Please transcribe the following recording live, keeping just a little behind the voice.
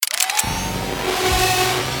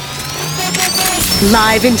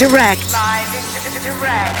Live and direct.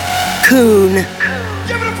 Koon.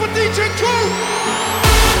 Give it up for DJ Koon.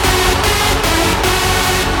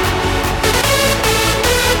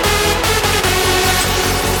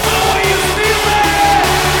 How are you feeling?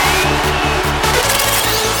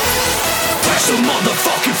 That's a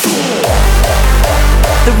motherfucking fool.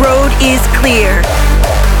 The road is clear.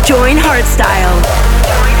 Join Hardstyle.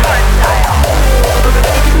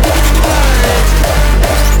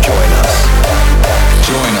 Join us.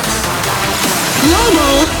 Join us.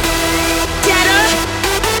 Global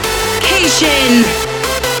Dedication.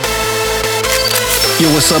 Yo,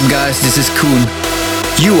 what's up, guys? This is Koon.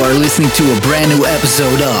 You are listening to a brand new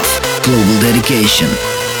episode of Global Dedication.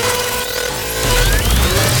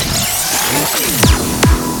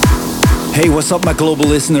 Hey, what's up, my global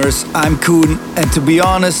listeners? I'm Koon, and to be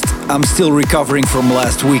honest, I'm still recovering from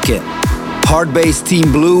last weekend. Hard Bass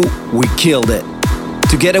Team Blue, we killed it.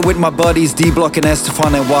 Together with my buddies D-Block and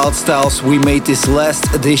Estefan and Wild Styles, we made this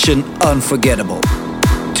last edition unforgettable.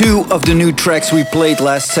 Two of the new tracks we played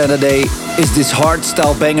last Saturday is this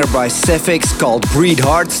hardstyle banger by Sefix called Breed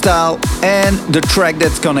Hardstyle, and the track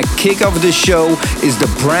that's gonna kick off the show is the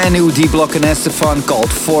brand new D-Block and Estefan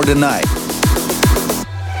called For the Night.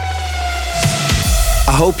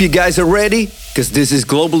 I hope you guys are ready, cause this is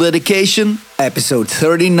Global Dedication, episode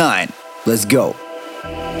 39. Let's go.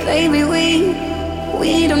 Baby,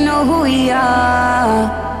 we don't know who we are.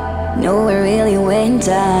 Know it really went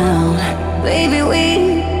down. Baby,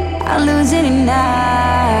 we are losing it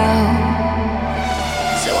now.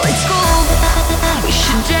 So it's cool, we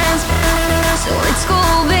should dance. So it's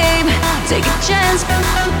cool, babe, take a chance.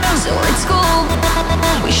 So it's cool,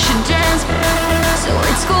 we should dance. So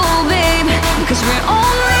it's cool, babe, because we're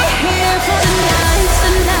only here for the night, the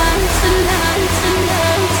night, the night, the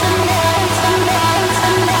night, the night, the night,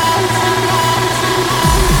 the night, the night, the night.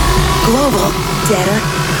 Global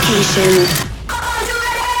Dedication.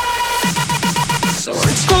 So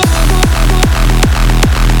it's cool.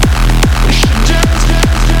 We should dance.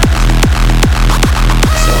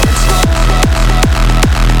 So it's cool.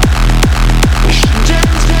 We should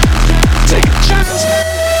dance. Take a chance.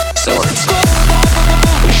 So it's cool.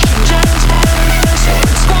 We should dance. So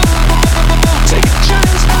it's cool. Take a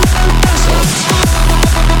chance. So it's cool.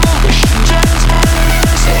 We should dance.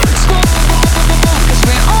 So it's cool. 'Cause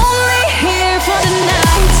we're only here for the night.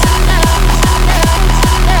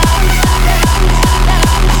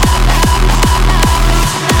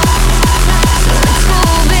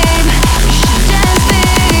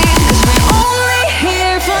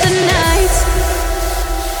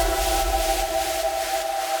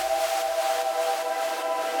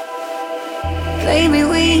 Baby,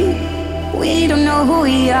 we don't know who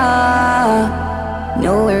we are.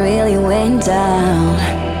 Know it really went down.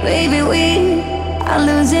 Baby, we are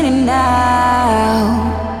losing it now.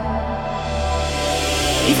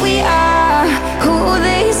 If we are who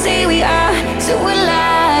they say we are, so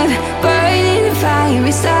alive, burning in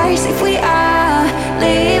fiery stars. If we are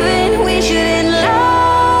living, we shouldn't lie.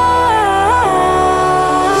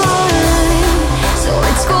 So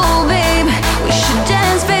it's cool, babe, we should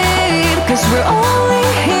dance, babe, 'cause we're only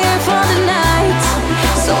here for the night.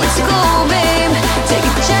 So it's cool, babe, take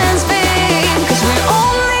a chance, babe, 'cause we're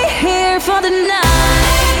only here for the night.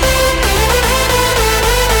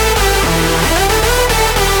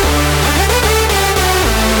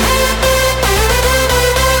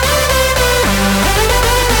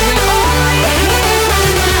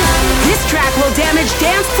 Damage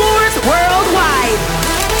dance floors worldwide.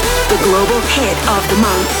 The global hit of the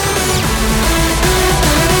month.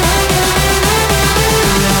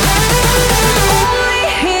 Only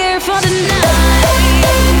here for the night.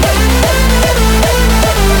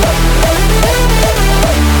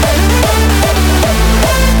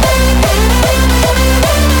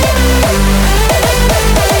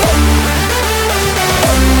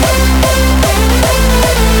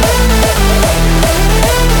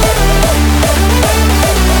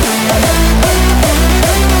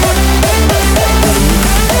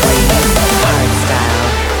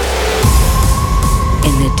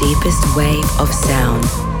 Deepest wave of sound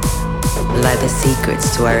lie the secrets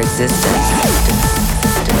to our existence.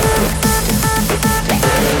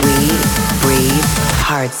 We breathe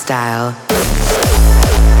hardstyle.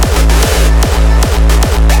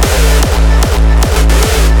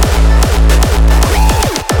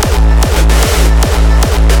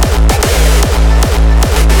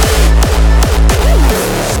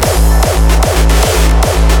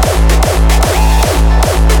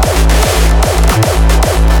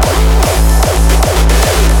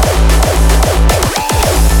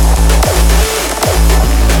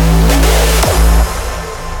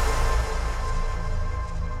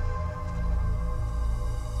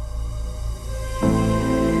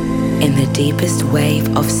 deepest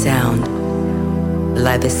wave of sound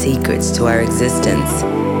lie the secrets to our existence,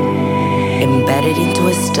 embedded into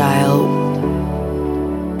a style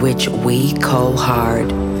which we call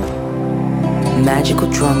hard. Magical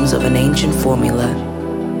drums of an ancient formula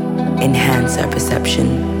enhance our perception.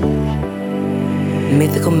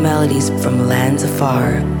 Mythical melodies from lands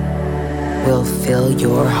afar will fill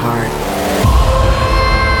your heart.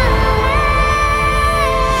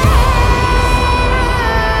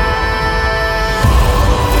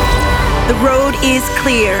 The road is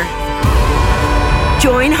clear.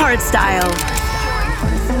 Join Hardstyle.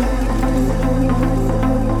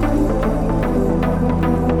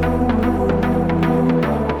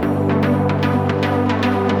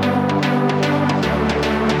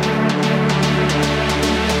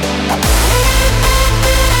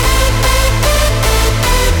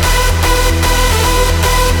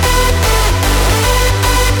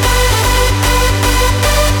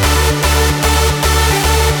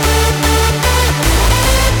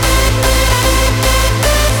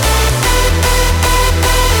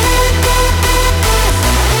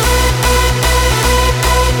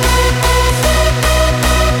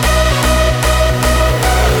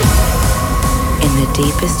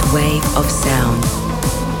 Deepest wave of sound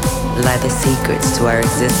lie the secrets to our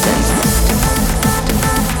existence.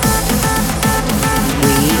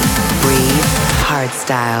 We breathe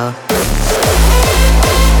hardstyle.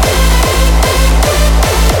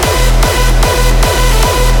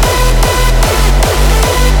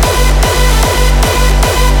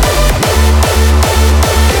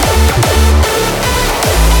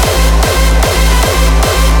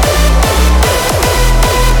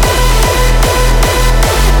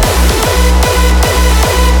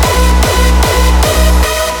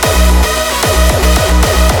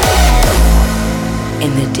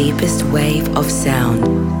 In the deepest wave of sound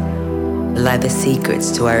lie the secrets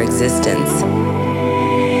to our existence,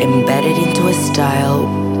 embedded into a style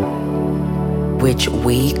which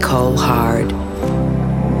we call hard.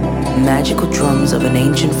 Magical drums of an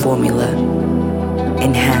ancient formula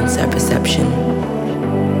enhance our perception.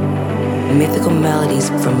 Mythical melodies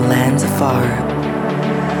from lands afar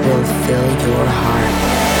will fill your heart.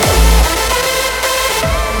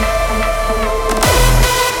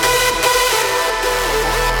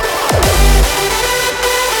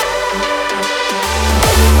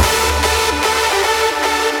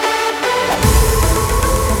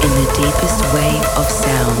 Deepest wave of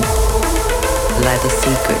sound lie the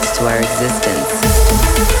secrets to our existence.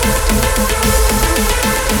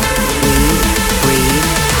 We breathe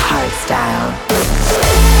hardstyle.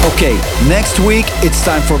 Okay, next week it's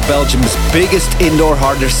time for Belgium's biggest indoor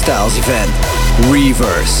harder styles event,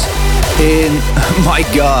 Reverse. In, my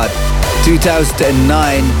god, 2009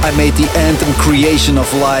 I made the anthem Creation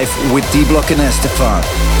of Life with D-Block and Estefan.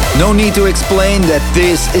 No need to explain that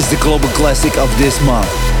this is the global classic of this month,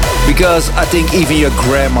 because I think even your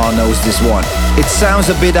grandma knows this one. It sounds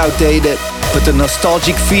a bit outdated, but the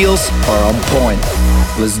nostalgic feels are on point.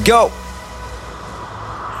 Let's go!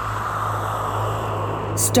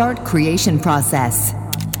 Start creation process.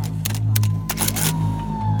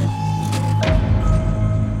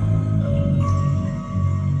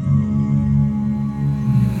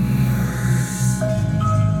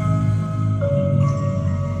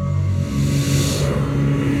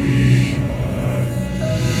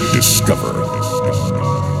 Discover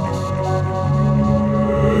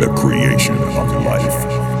the creation of life.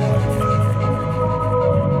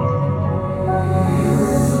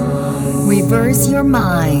 Reverse your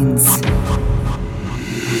minds.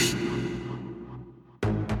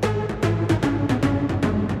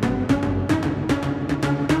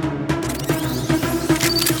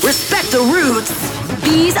 Respect the roots.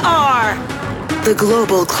 These are the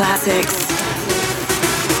global classics.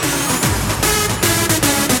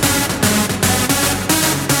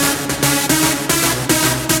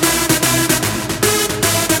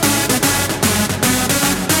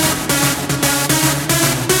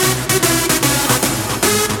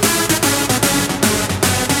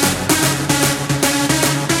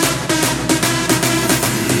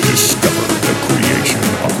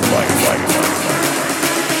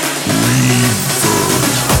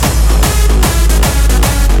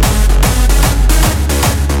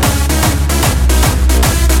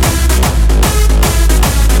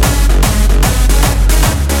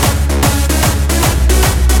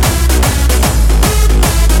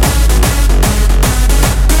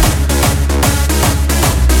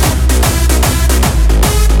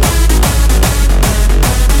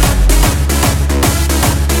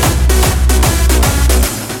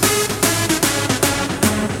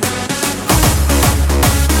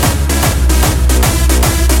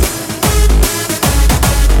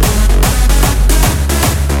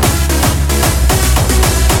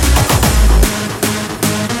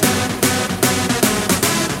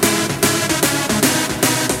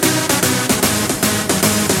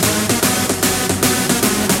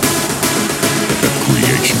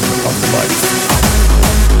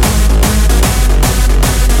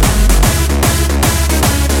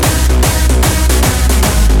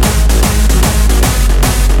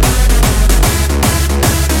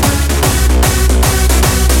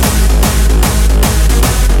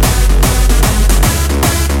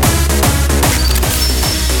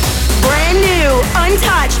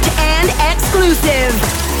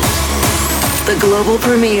 The global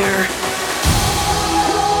premiere.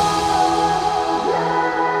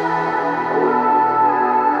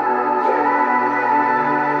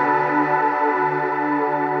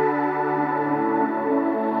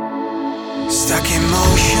 Stuck in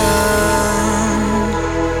motion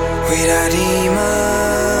with our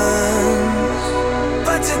demons,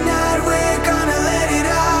 but tonight we're gonna let it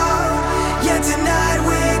out. Yeah, tonight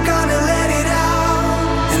we're gonna let it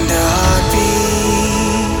out. And the heartbeat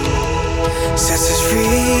sets us free,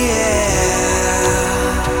 yeah.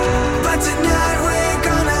 But tonight we're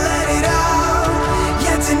gonna let it out.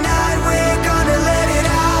 Yeah, tonight we're gonna let it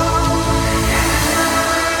out.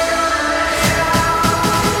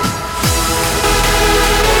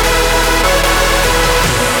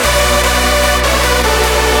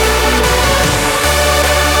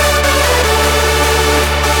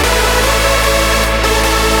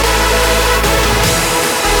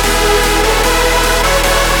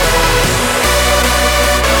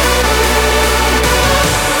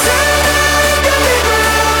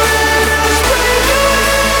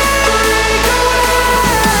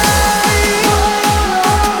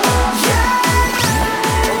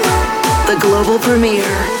 The global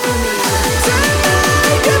premiere.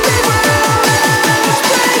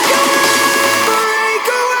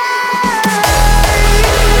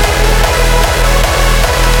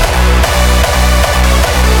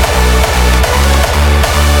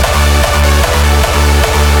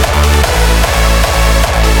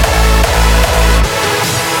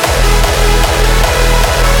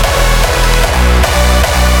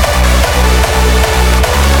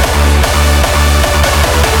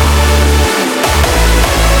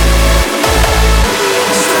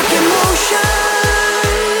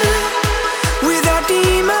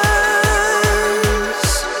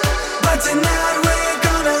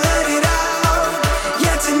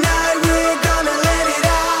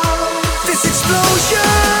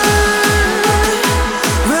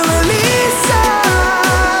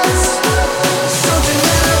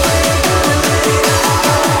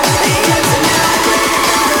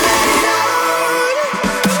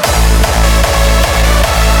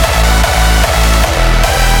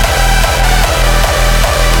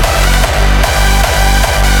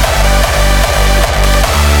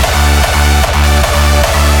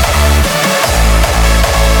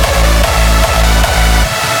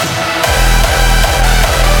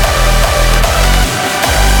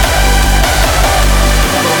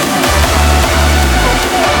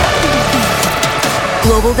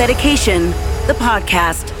 Global Dedication, the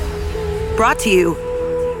podcast. Brought to you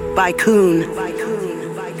by Kuhn.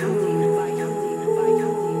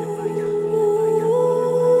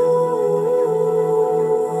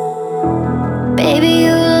 Baby,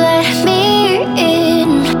 you let me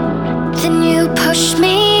in, then you push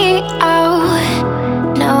me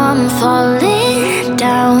out. Now I'm falling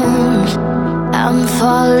down, I'm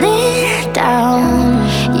falling down.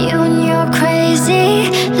 You and your crazy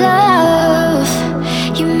love,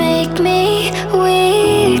 you make me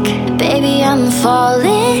weak. Baby, I'm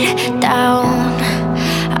falling down,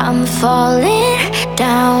 I'm falling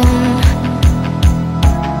down.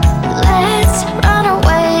 Let's run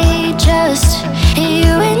away, just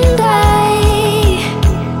you and I,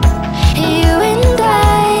 you and I.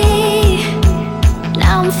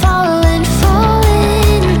 Now I'm falling,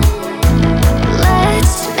 falling.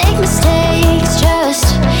 Let's make mistakes, just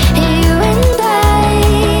you and I.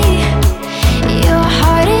 Your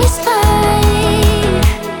heart is mine.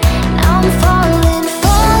 Now I'm falling,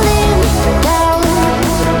 falling down.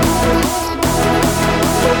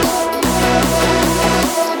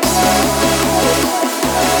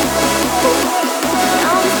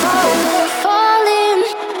 I'm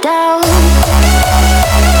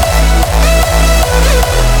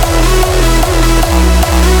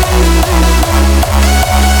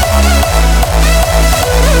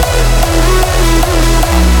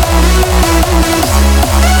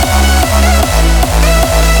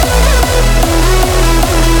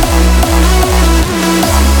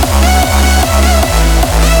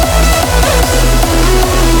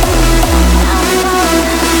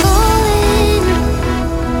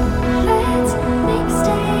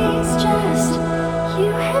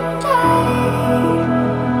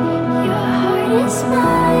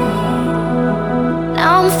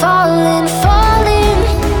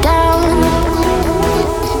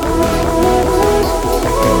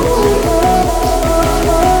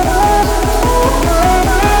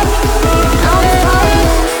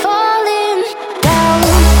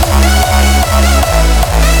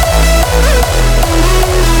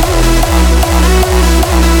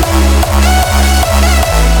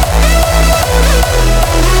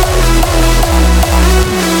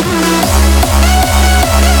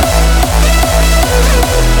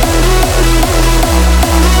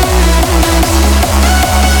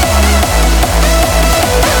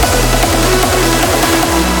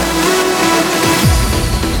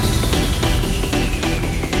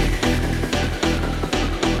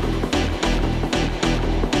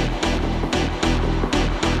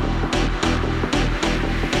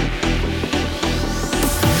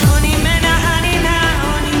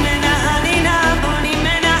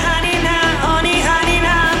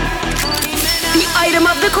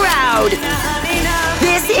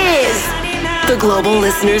global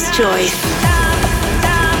listener's choice.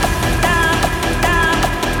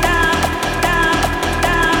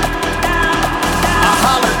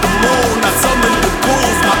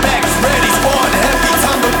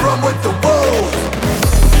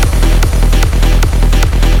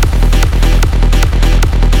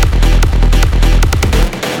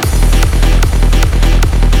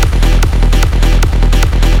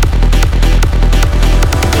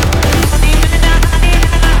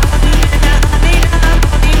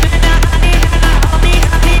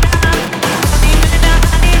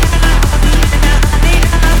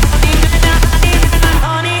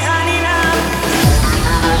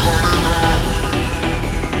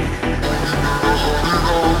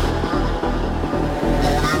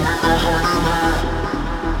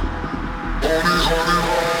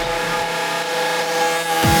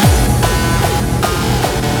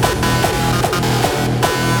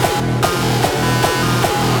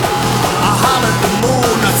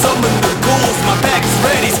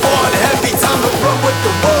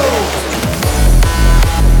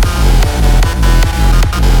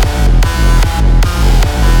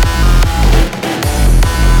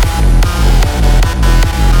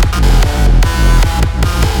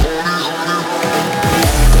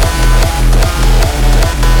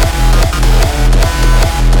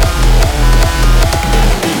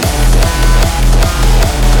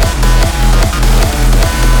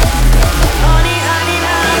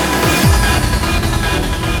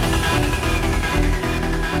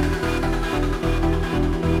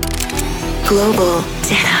 Global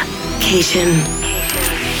dedication.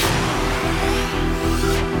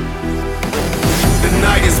 The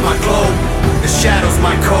night is my globe, the shadows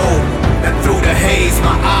my code, and through the haze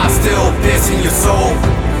my eyes still piercing your soul.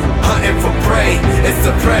 Hunting for prey, it's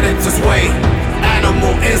the predator's way.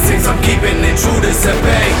 Animal instincts, I'm keeping intruders at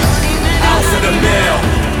bay. Alpha the male,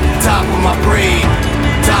 top of my breed,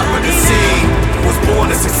 top of the sea, was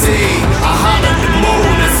born to succeed. I hollered the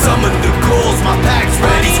moon and summoned the ghouls. My pack's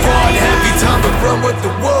ready, squad heavy, time to run with the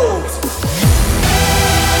wolves.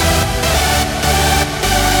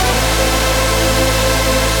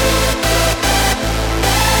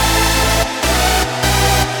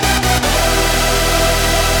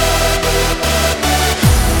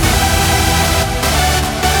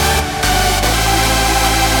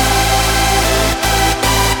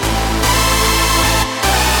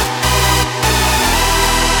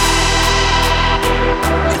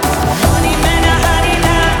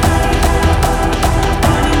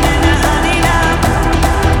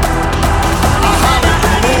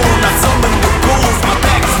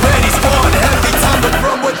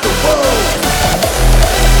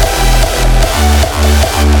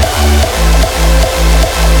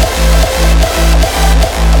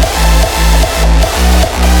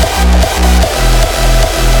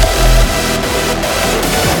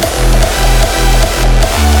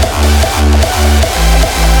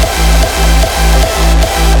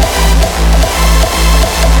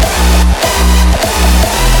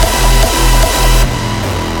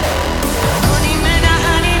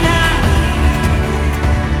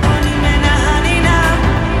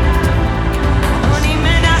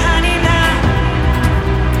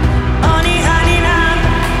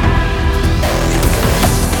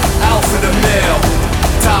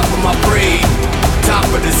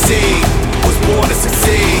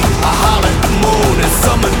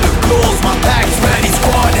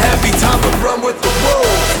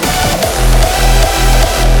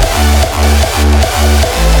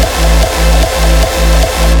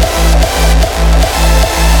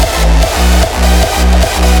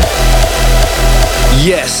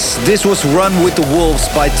 Yes, this was Run with the Wolves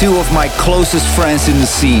by two of my closest friends in the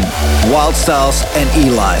scene, Wild Styles and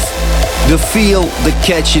E-Life. The feel, the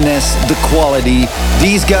catchiness, the quality,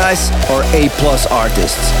 these guys are A-plus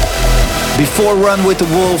artists. Before Run with the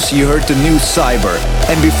Wolves, you heard the new Cyber.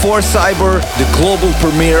 And before Cyber, the global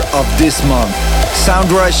premiere of this month,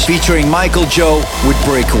 Soundrush featuring Michael Joe with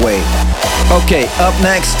Breakaway. Okay, up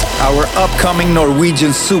next, our upcoming Norwegian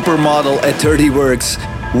supermodel at Dirty Works,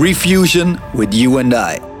 Refusion with You and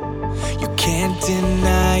I. You can't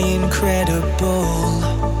deny incredible.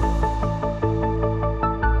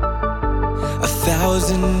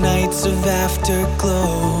 1,000 nights of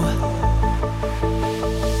afterglow.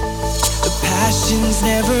 The passions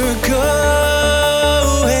never go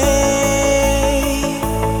away.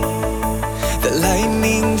 The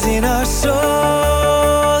lightnings in our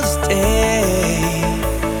souls stay.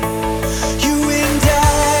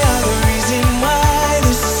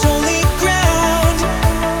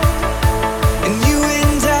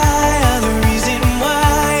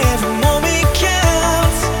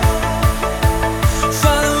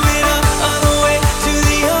 Following up on the way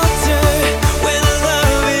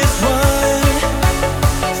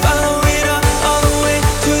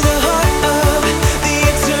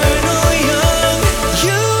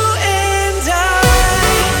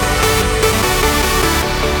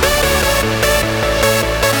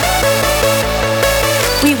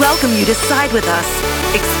We welcome you to side with us,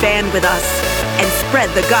 expand with us, and spread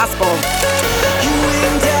the gospel. You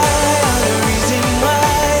and I are the reason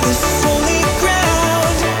why this is only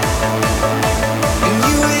ground. And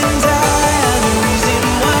you and I are the reason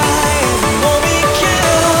why every moment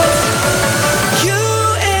counts. You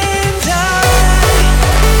and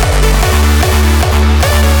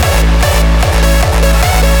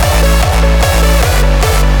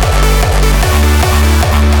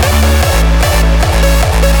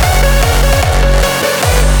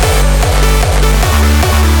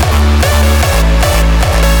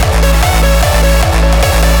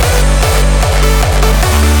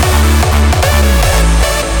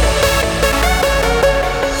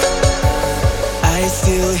I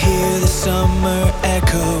still hear the summer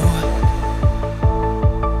echo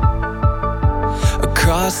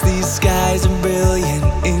across these skies of brilliant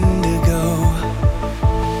indigo.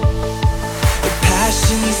 The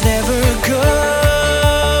passions never go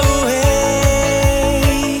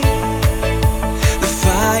away. The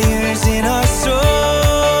fires in our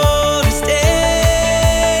soul to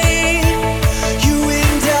stay. You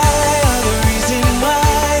and I are the reason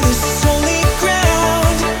why this is only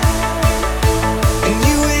ground. And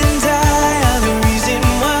you and I are the reason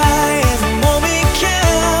why every moment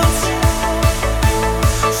counts.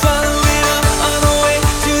 Following up all the way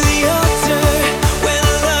to the altar where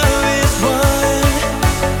the love is won.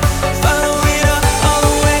 Following up all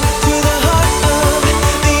the way to the heart of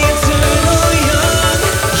the eternal young.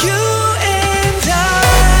 You and I.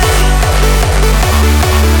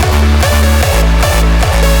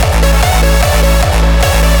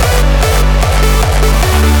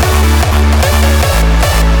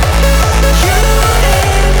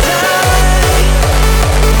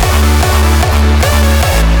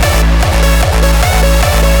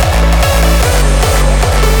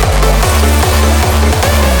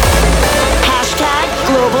 Hashtag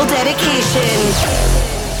global dedication.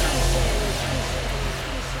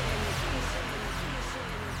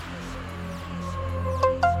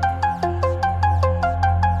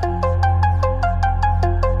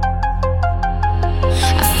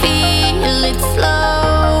 I feel it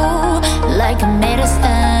flow like a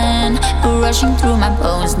medicine rushing through my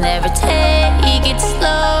bones. Never take it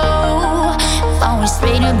slow. Always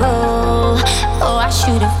trainable. Oh, I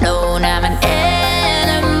should have known I'm an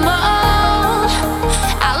animal.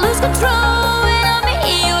 I lose control when I'm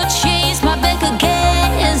in your chains. My back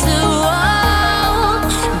against the wall.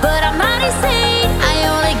 But I'm not insane. I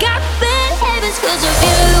only got bad habits 'cause of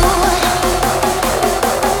you.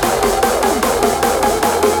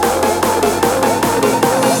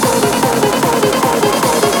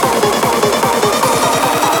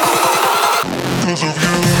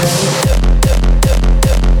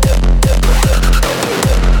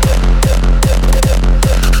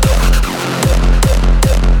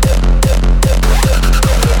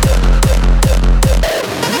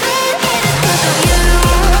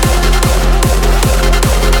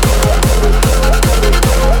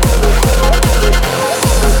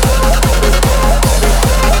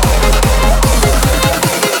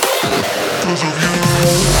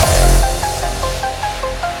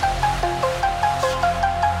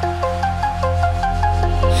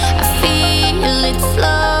 I feel it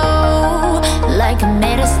flow like a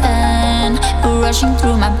medicine rushing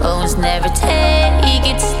through my bones. Never take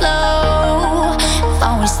it slow.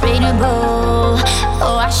 Always trainable.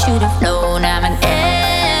 Oh, I should have known I'm an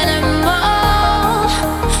animal.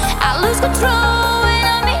 I lose control when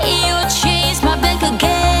I'm in your chains. My back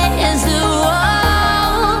against the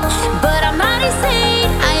wall. But I'm not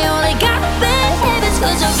insane. I only got bad habits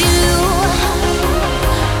 'cause of you.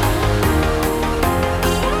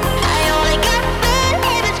 I only got bad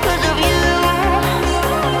habits 'cause of you.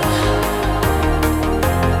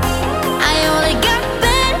 I only got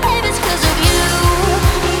bad habits 'cause of you.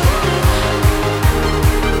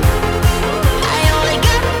 I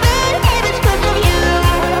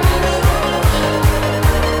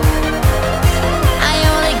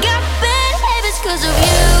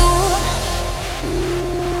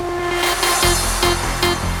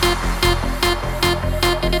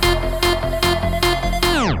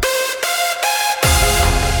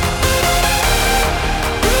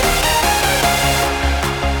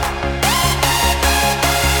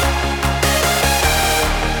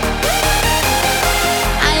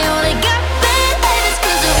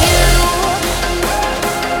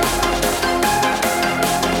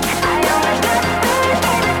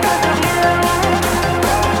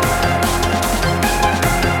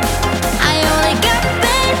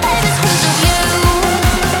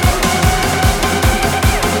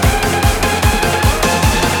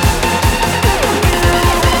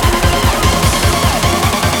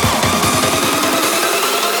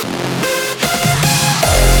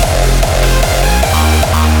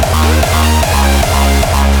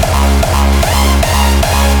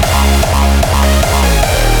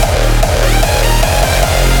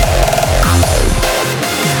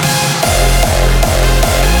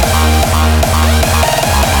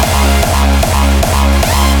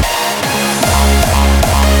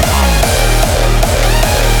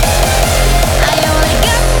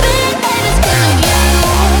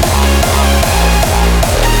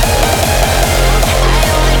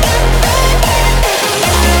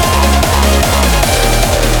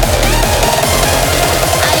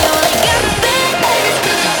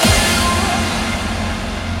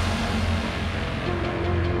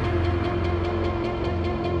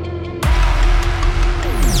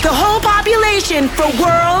competition for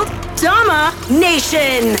world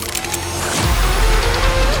domination.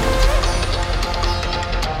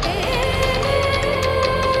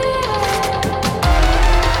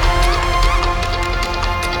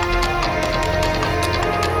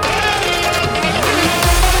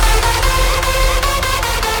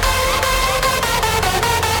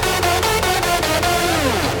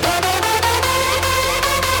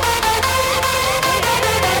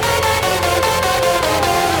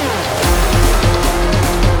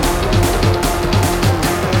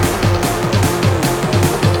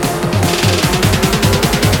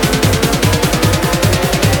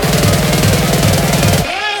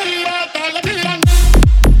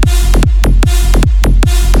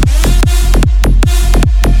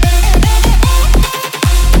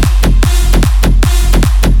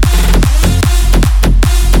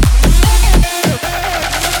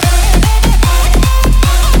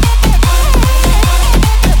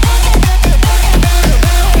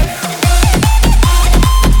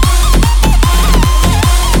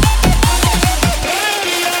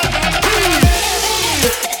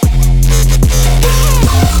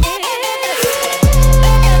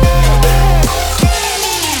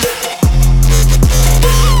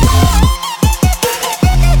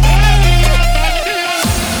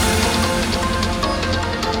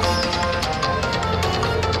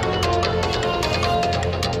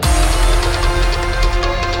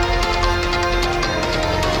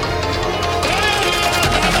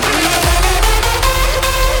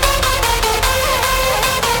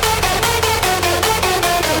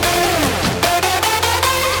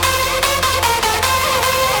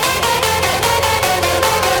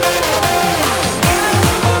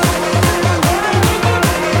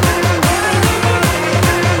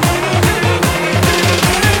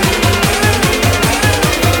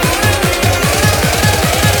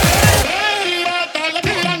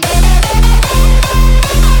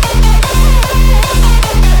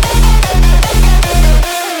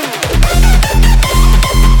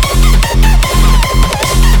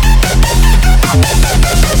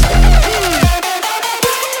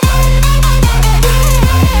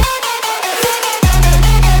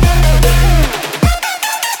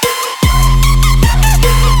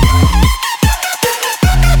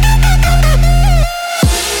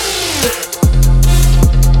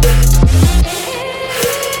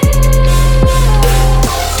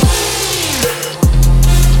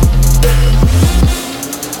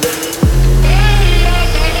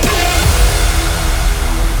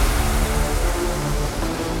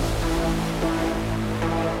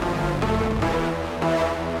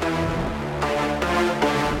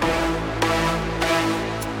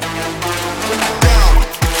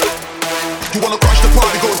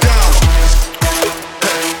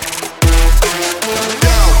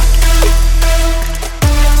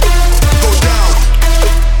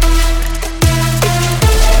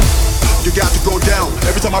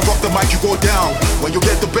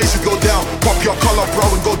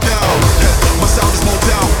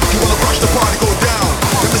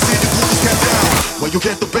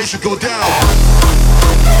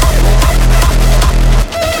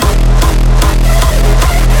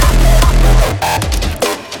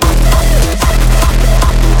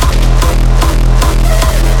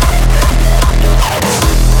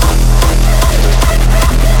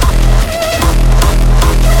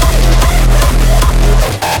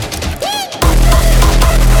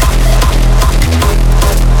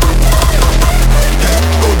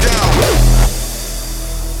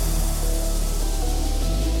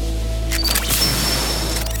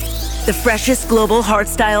 The freshest global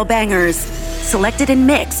hardstyle bangers, selected and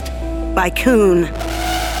mixed by Koon.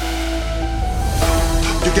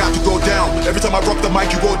 You got to go down. Every time I drop the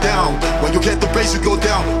mic, you go down. When you get the bass, you go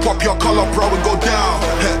down. Pop your collar, bro, and go down.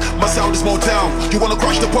 My sound is Motown. You wanna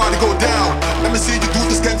crush the party, go down. Let me see you do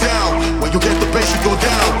this, get down. When you get the bass, you go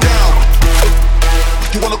down, down.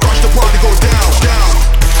 You wanna crush the party, go down,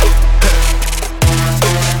 down.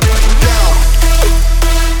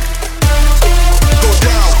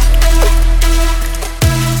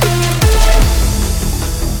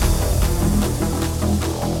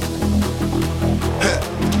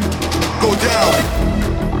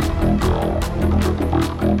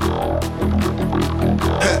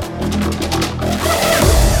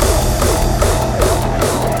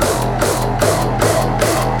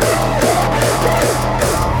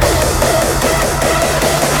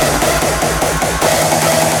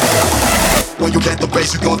 When you get the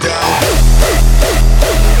bass, you go down.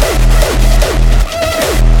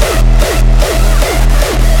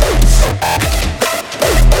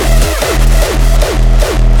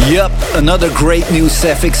 Yup, another great new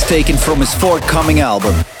Sefix taken from his forthcoming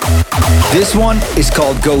album. This one is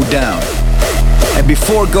called Go Down. And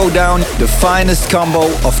before Go Down, the finest combo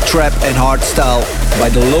of trap and hardstyle by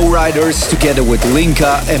the Lowriders together with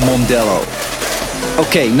Linka and Mondello.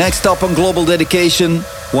 Okay, next up on Global Dedication,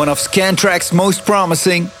 one of Scantrack's most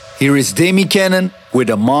promising, here is Demi Cannon with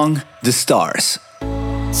Among the Stars.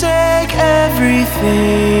 Take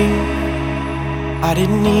everything, I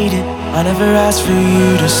didn't need it, I never asked for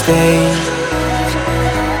you to stay.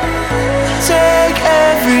 Take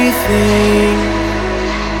everything,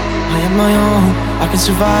 I am my own, I can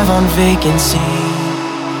survive on vacancy.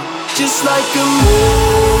 Just like a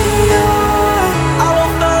moon, I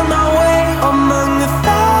will find my way among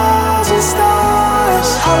 1,000 stars.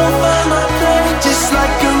 I will find my place, just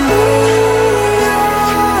like a moon,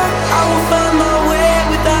 I will find my way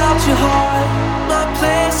without your heart, my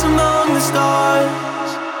place among the stars.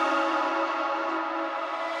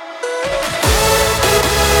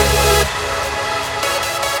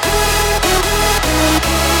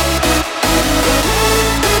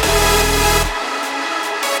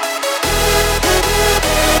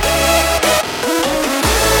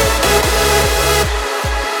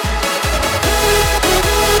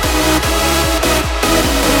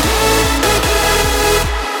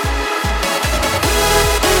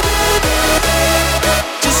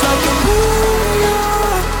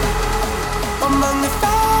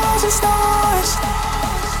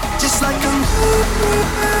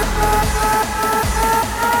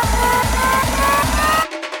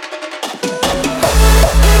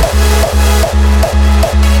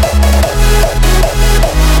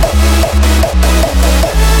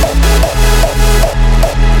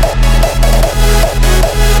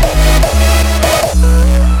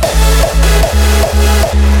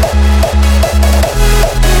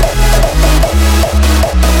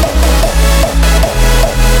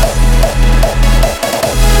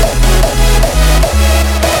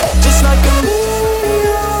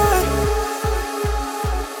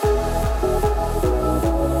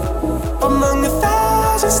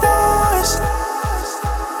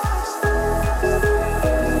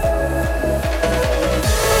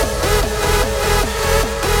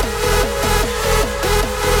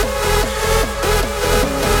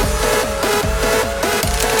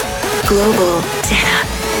 Global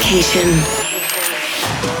Dedication.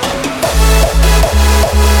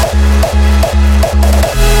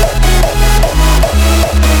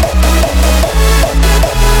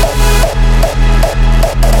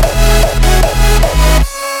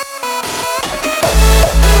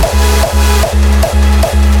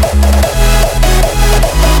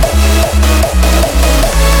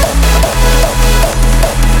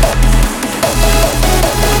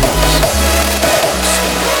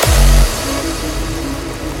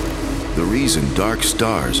 Dark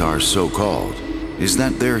stars are so called is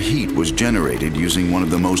that their heat was generated using one of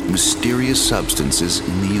the most mysterious substances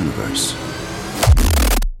in the universe: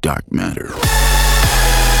 dark matter.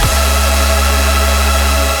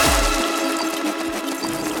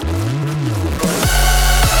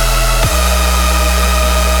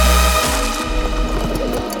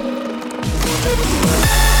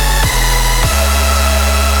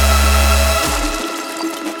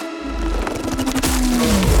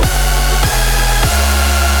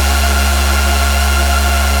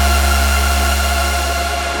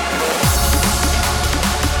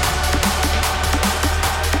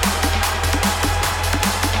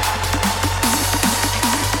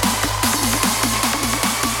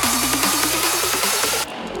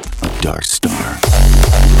 Dark star.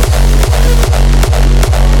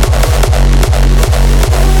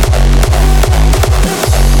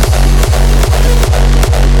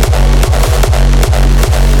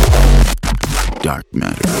 Dark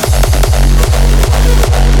matter.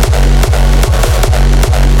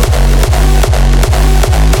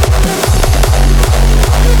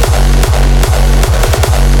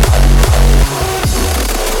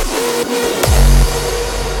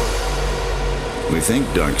 We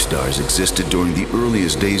think dark stars existed during the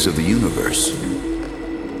earliest days of the universe,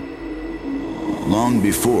 long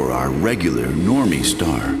before our regular normie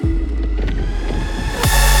star.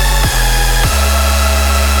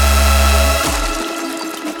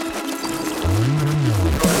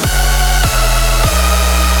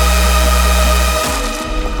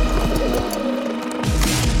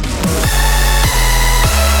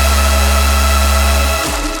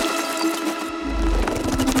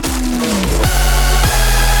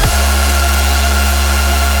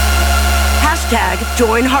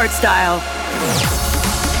 Join Hardstyle.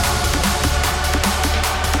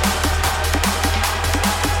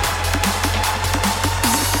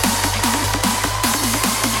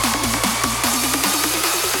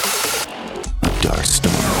 A dark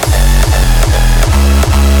star.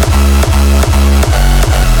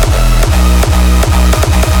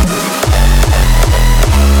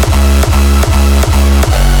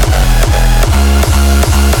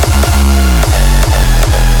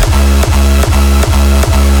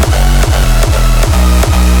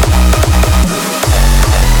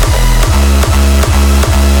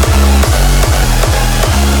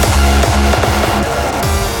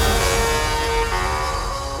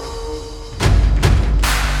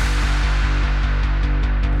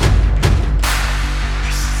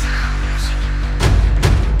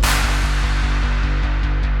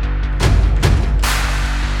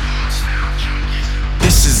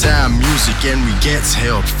 is our music and we get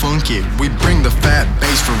help funky. We bring the fat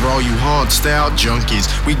bass for all you hardstyle junkies.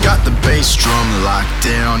 We got the bass drum locked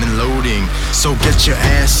down and loading. So get your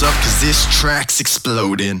ass up cause this track's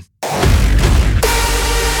exploding.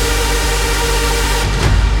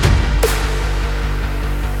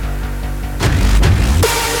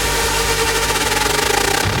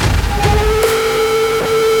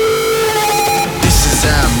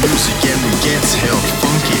 Music and we get hell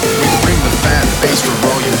funky. We bring the fat bass for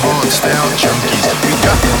all you hardstyle junkies. We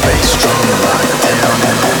got the bass drum locked down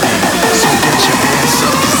and loading. So get your hands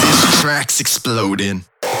up cause this track's exploding.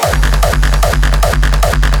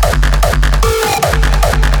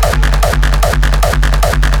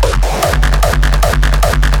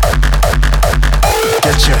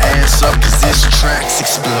 Get your ass up cause this track's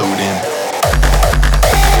exploding.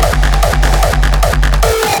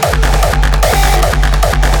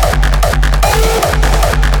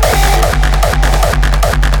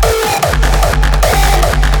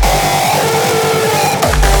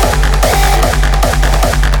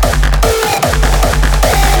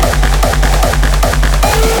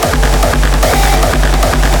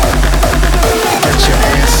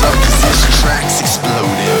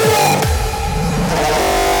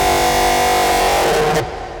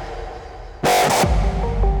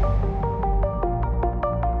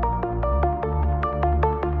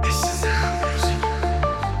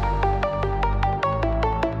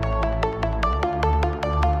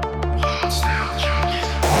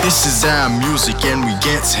 This is our music and we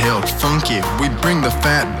get hell funky. We bring the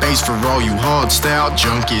fat bass for all you hardstyle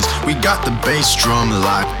junkies. We got the bass drum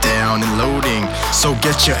locked down and loading. So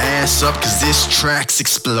get your ass up cause this track's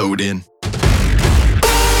exploding.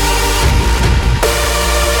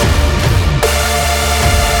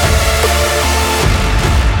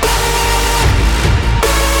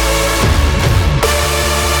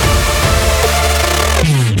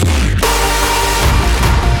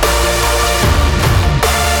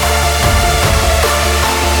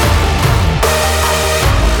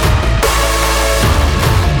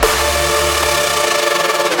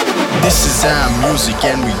 This is our music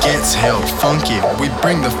and we get hell funky. We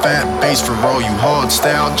bring the fat bass for all you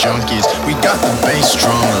hardstyle junkies. We got the bass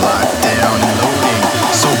drum locked down and loading.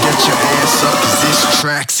 So get your ass up cause this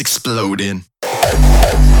track's exploding.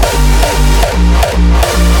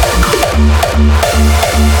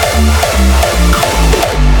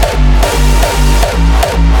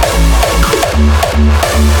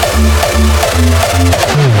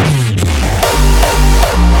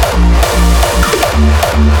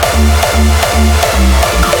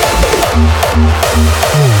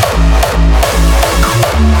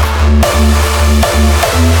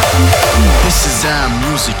 This is our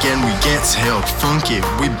music and we get hell funky.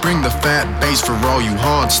 We bring the fat bass for all you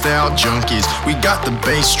hardstyle junkies. We got the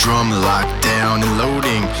bass drum locked down and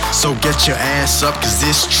loading. So get your ass up cause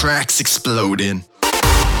this track's exploding.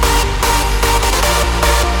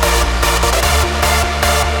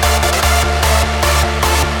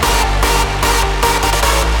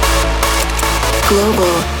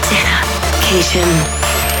 Global Dedication.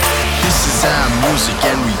 This is our music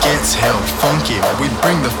and we get hell funky. We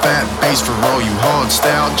bring the fat bass for all you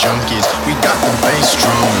hardstyle junkies. We got the bass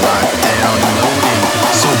drum locked down and loading.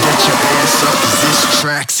 So get your ass up cause this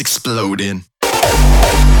track's exploding.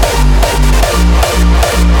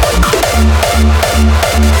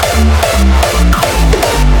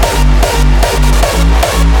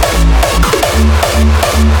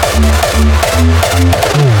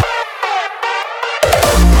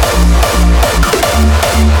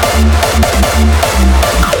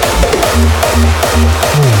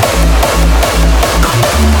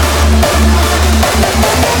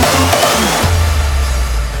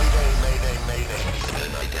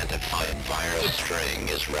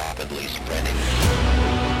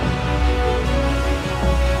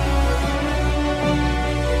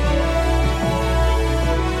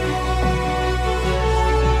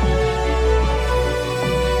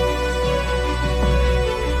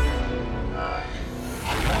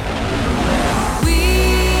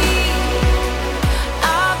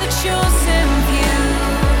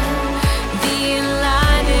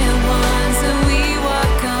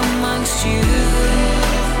 Amongst you,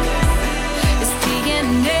 it's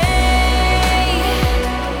DNA.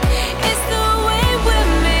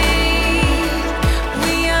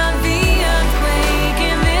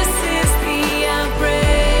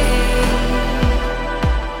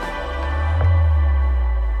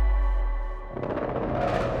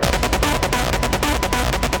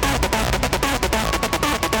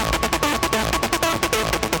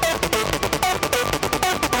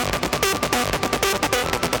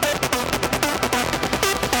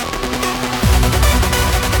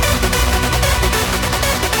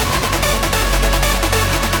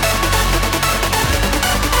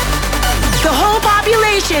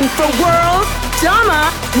 dedication for world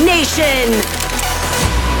domination.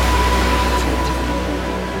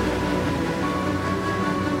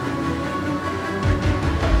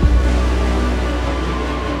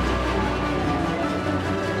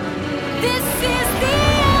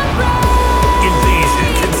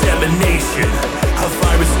 A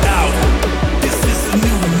virus out. This is a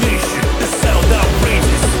new nation. The sound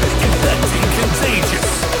outrageous, infecting, contagious.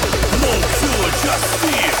 No cure, just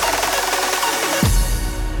fear.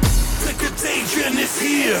 The contagion is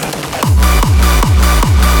here.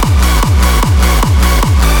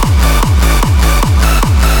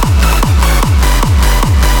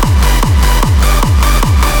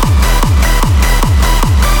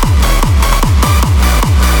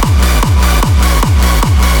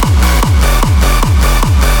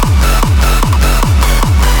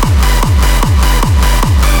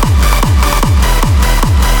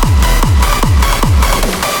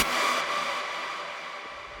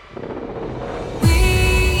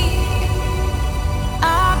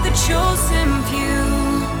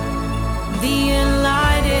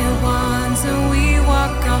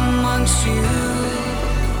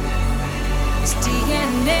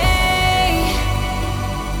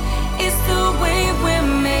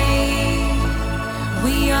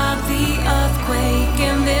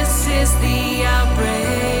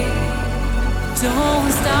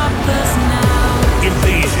 Don't stop us now.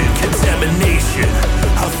 Invasion, contamination,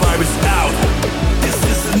 a virus out. This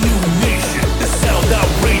is a new nation. The sound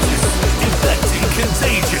outrageous, infecting,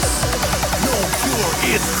 contagious. No cure,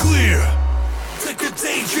 it's clear. The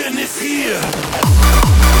contagion is here.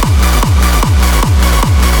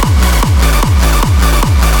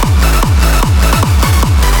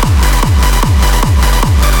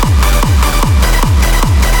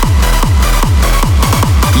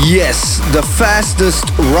 Yes, the fastest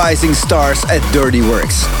rising stars at Dirty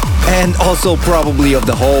Works. And also probably of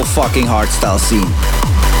the whole fucking hardstyle scene.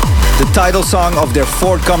 The title song of their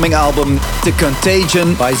forthcoming album, The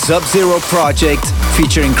Contagion by Sub-Zero Project,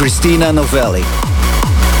 featuring Christina Novelli.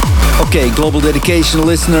 Okay, Global Dedication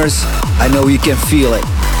listeners, I know you can feel it.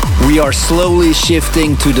 We are slowly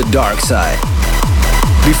shifting to the dark side.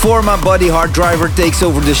 Before my buddy Hard Driver takes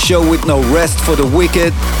over the show with no rest for the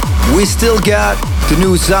wicked, we still got the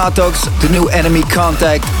new Zatox, the new Enemy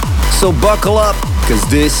Contact. So buckle up, cause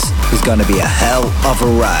this is gonna be a hell of a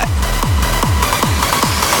ride.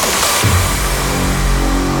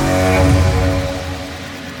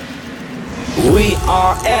 We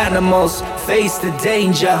are animals, face the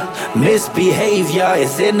danger. Misbehavior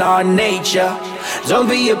is in our nature. Don't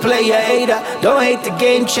be a player hater, don't hate the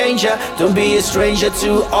game changer. Don't be a stranger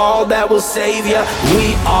to all that will save ya.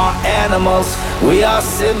 We are animals, we are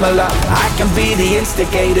similar. I can be the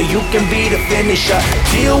instigator, you can be the finisher.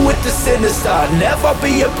 Deal with the sinister, never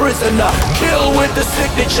be a prisoner. Kill with the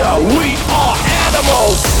signature, we are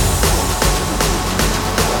animals.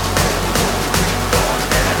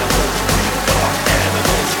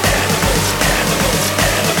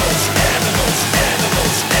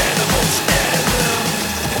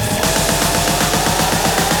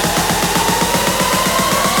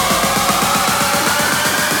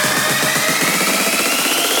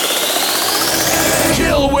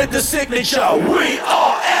 With the signature, we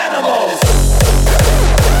are animals.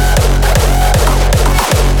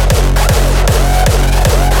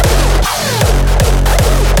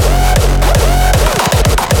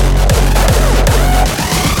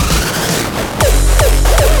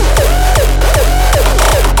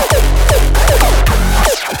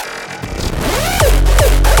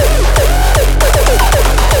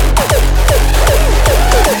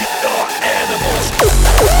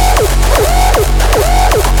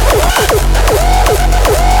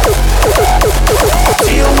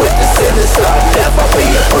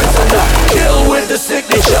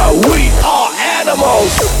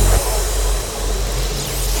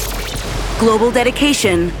 Global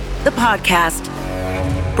Dedication, the podcast.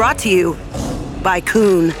 Brought to you by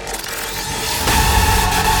Koon.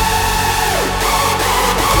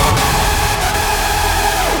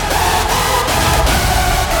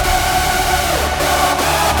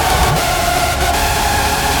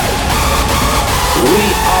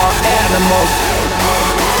 We are animals.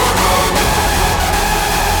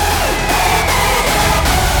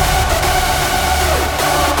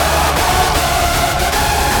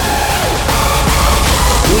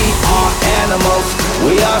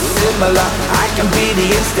 We are similar. I can be the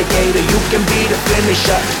instigator, you can be the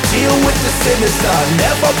finisher. Deal with the sinister,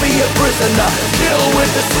 never be a prisoner. Kill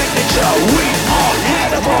with the signature, we are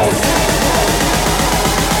animals.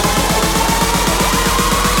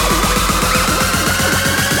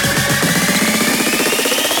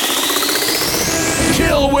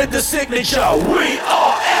 Kill with the signature. We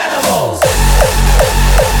are animals.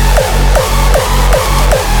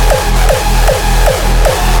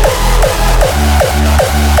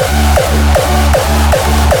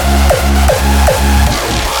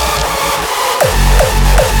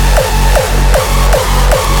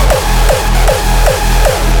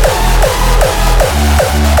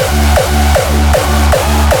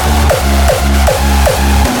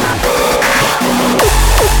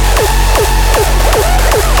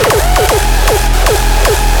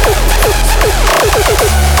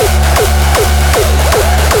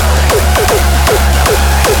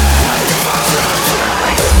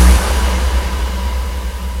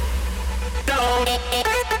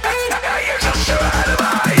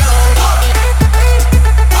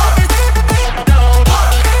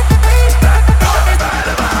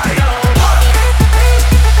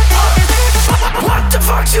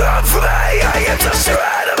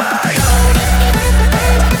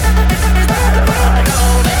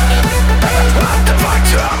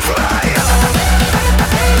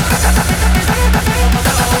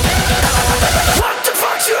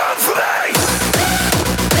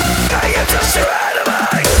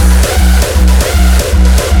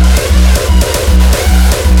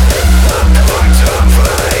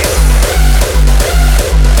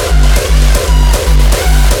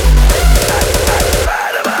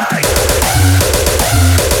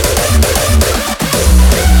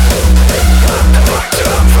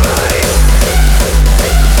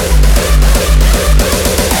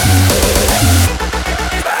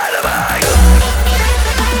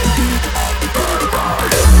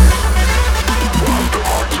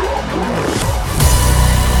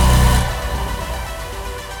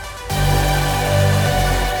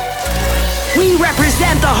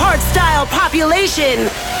 Population.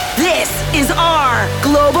 This is our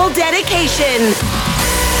global dedication.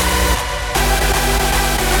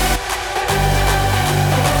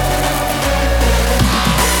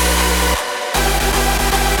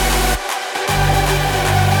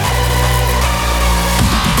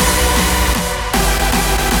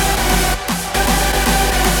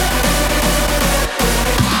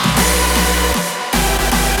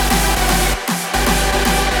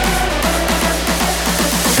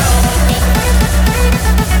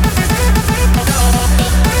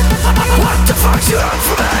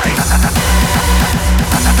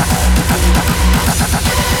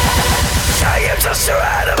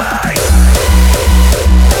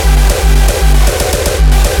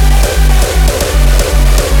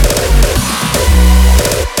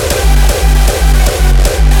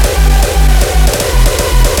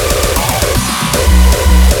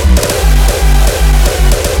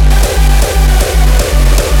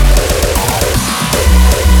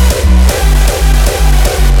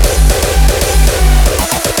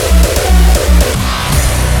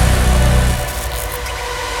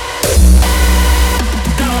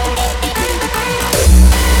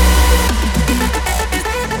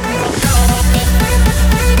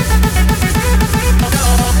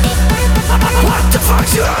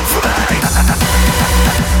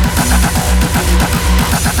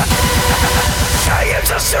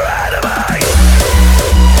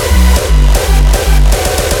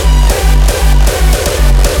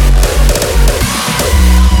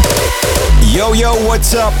 Yo,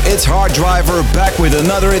 what's up? It's Hard Driver back with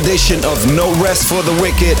another edition of No Rest for the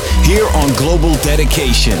Wicked here on Global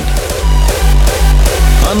Dedication.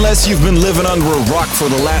 Unless you've been living under a rock for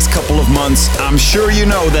the last couple of months, I'm sure you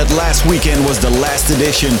know that last weekend was the last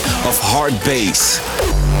edition of Hard Bass.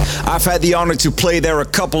 I've had the honor to play there a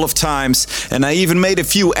couple of times, and I even made a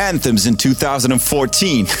few anthems in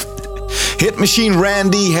 2014. Hit Machine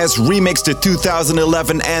Randy has remixed the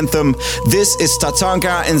 2011 anthem. This is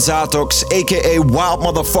Tatanka and Zatox, aka Wild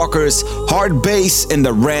Motherfuckers, Hard Bass in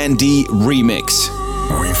the Randy remix.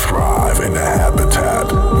 We thrive in a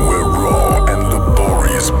habitat where raw and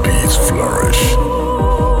laborious beats flourish.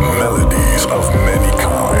 Melodies of many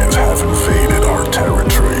kinds have invaded our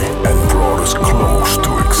territory and brought us close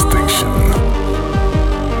to extinction.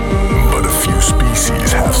 But a few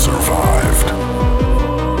species have survived.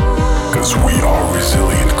 'Cause we are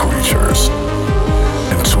resilient creatures,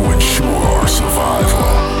 and to ensure our survival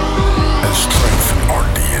and strengthen our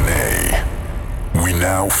DNA, we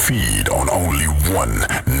now feed on only one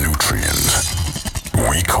nutrient.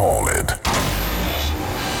 We call it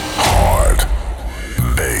hard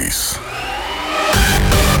bass.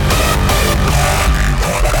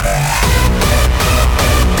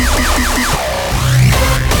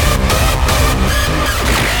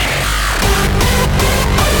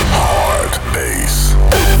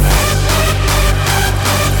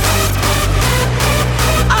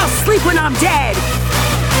 I'll sleep when I'm dead.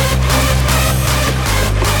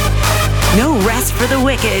 Gas for the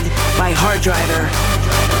Wicked by Hard Driver.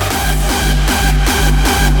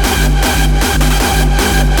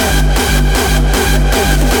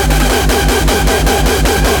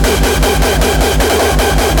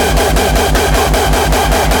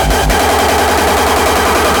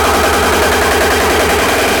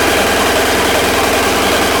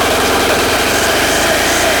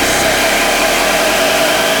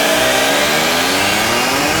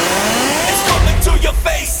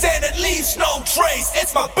 No trace,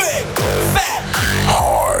 it's my big, fat,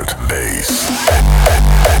 hard bass.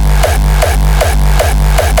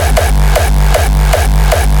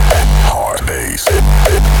 Hard bass.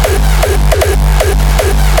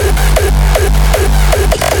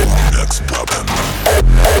 Next weapon.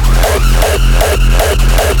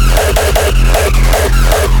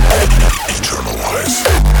 Eternalize.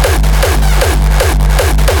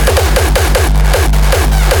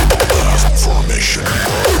 Last formation.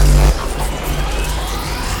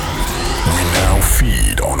 We now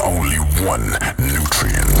feed on only one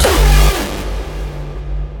nutrient.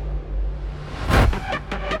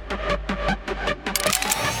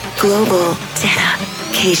 Global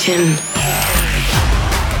dedication.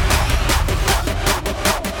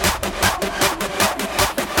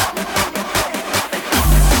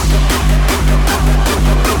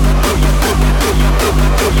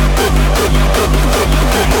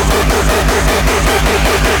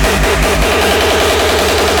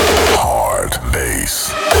 Hard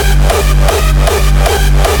bass.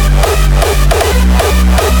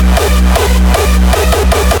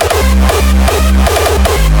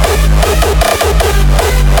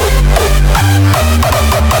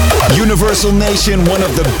 Universal Nation, one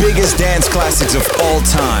of the biggest dance classics of all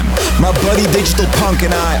time. My buddy Digital Punk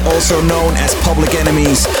and I, also known as Public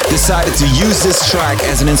Enemies, decided to use this track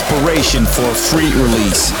as an inspiration for a free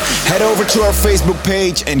release. Head over to our Facebook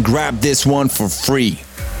page and grab this one for free.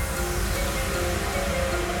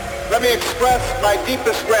 Let me express my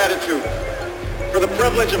deepest gratitude for the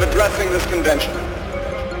privilege of addressing this convention.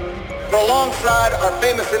 For alongside our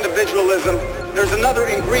famous individualism, there's another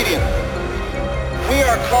ingredient. We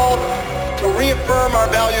are called to reaffirm our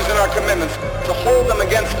values and our commitments, to hold them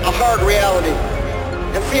against a hard reality,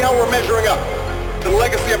 and see how we're measuring up to the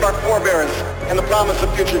legacy of our forebears and the promise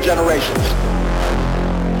of future generations.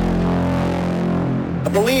 A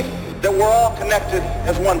belief that we're all connected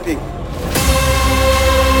as one people.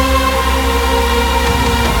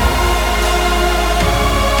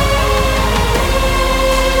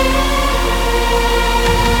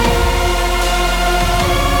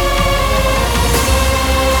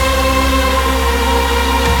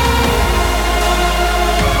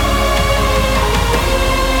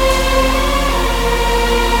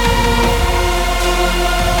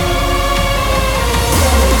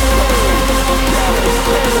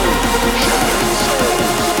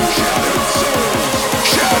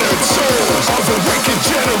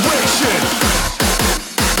 Generation,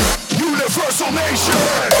 Universal Nation.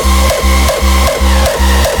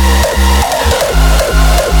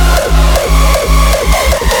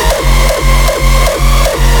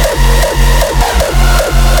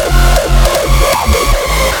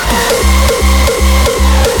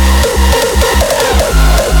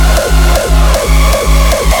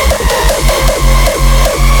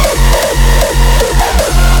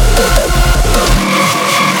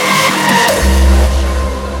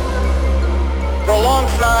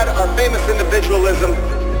 Famous individualism,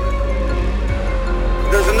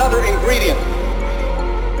 there's another ingredient,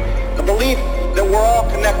 a belief that we're all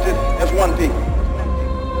connected as one people.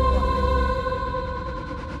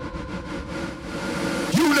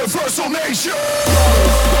 Universal Nation!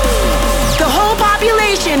 The whole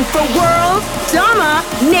population for world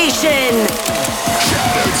domination.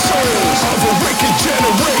 Shattered souls of a wicked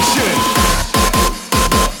generation.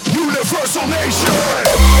 Universal Nation!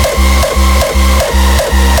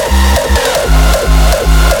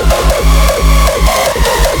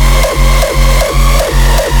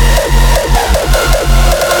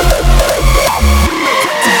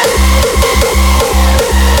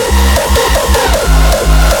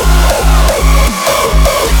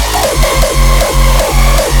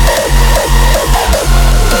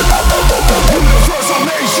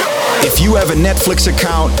 If you have a Netflix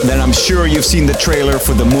account, then I'm sure you've seen the trailer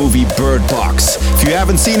for the movie Bird Box. If you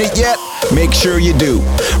haven't seen it yet, make sure you do.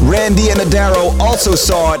 Randy and Adaro also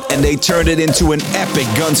saw it, and they turned it into an epic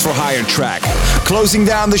Guns for Hire track. Closing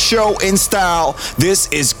down the show in style, this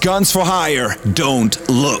is Guns for Hire, Don't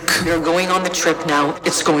Look. You're going on the trip now.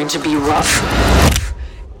 It's going to be rough.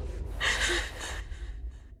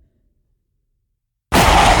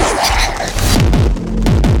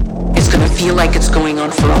 Feel like it's going on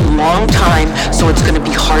for a long time,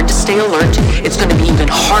 it's gonna be even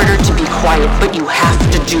harder to be quiet, but you have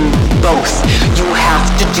to do both. You have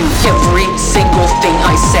to do every single thing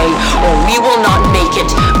I say, or we will not make it.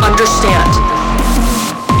 Understand?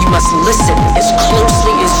 You must listen as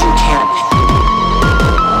closely as you can.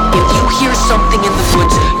 If you hear something in the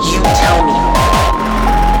woods, you tell me.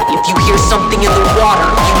 If you hear something in the water,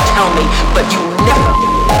 you tell me. But you never,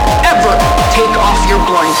 ever take off your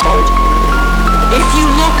blindfold. If you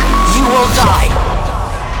look, you will die.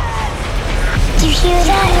 Do you hear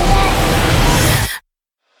that?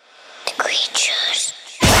 The creatures.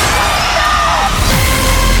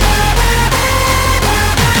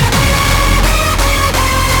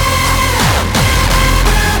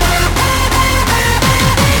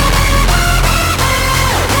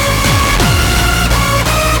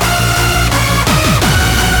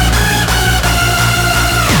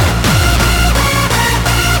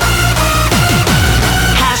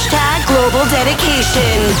 Global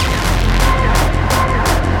dedication.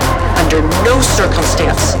 Under no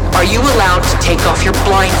circumstance are you allowed to take off your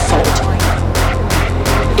blindfold.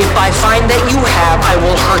 If I find that you have, I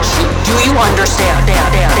will hurt you. Do you understand?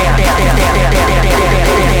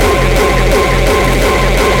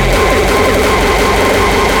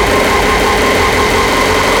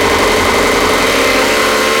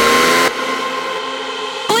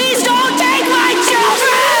 Please don't take my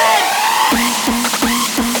children!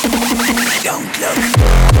 Don't look.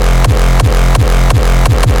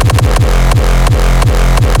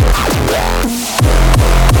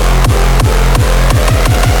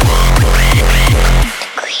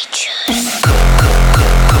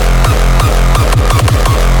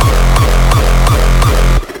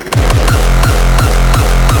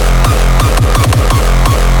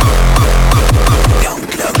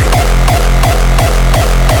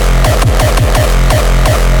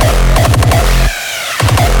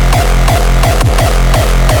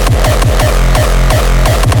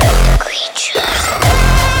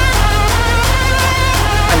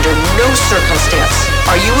 Circumstance,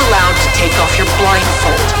 are you allowed to take off your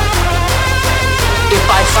blindfold? If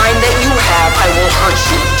I find that you have, I will hurt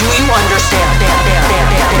you. Do you understand?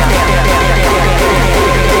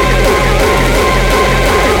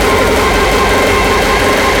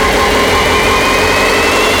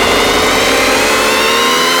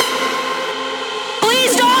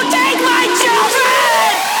 Please don't take my children!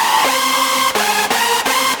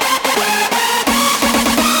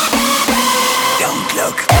 Don't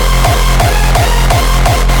look.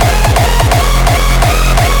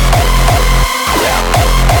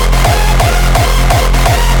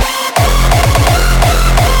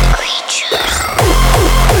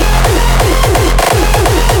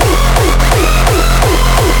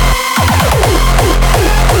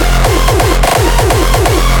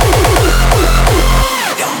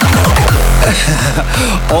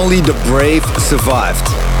 Only the brave survived.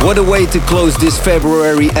 What a way to close this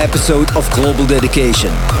February episode of Global Dedication.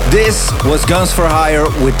 This was Guns for Hire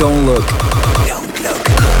with Don't Look.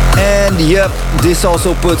 And yep, this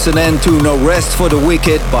also puts an end to No Rest for the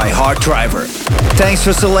Wicked by Hard Driver. Thanks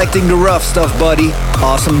for selecting the rough stuff, buddy.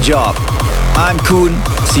 Awesome job. I'm Koen.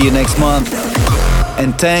 See you next month.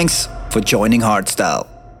 And thanks for joining Hardstyle.